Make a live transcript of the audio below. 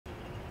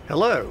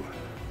Hello,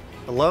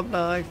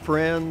 alumni,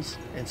 friends,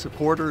 and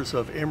supporters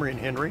of Emory and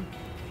Henry.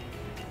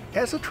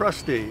 As a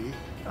trustee,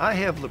 I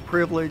have the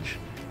privilege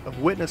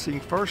of witnessing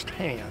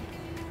firsthand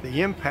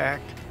the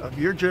impact of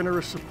your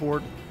generous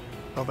support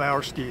of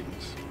our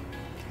students.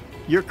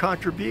 Your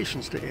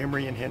contributions to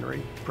Emory and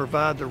Henry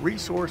provide the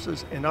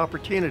resources and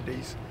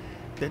opportunities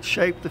that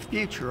shape the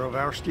future of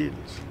our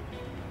students.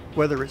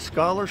 Whether it's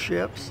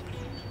scholarships,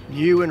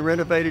 new and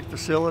renovated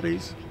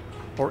facilities,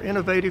 or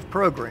innovative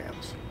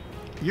programs,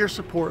 your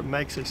support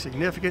makes a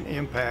significant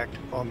impact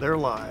on their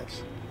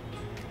lives.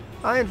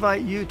 I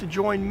invite you to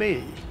join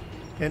me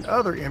and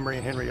other Emory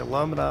and Henry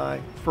alumni,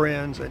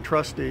 friends, and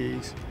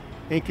trustees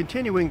in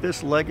continuing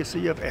this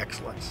legacy of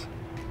excellence.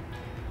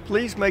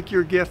 Please make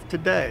your gift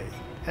today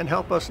and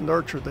help us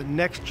nurture the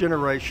next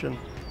generation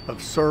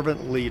of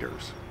servant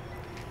leaders.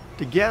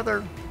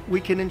 Together, we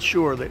can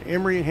ensure that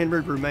Emory and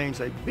Henry remains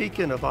a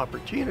beacon of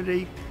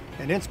opportunity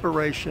and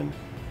inspiration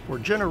for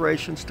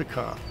generations to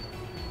come.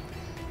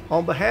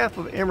 On behalf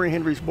of Emory and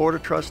Henry's Board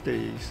of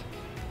Trustees,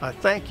 I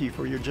thank you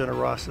for your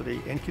generosity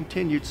and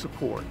continued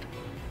support.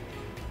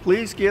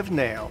 Please give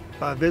now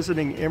by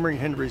visiting Emory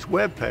and Henry's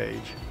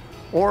webpage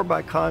or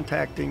by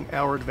contacting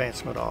our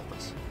advancement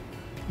office.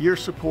 Your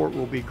support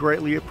will be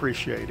greatly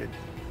appreciated.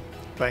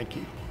 Thank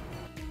you.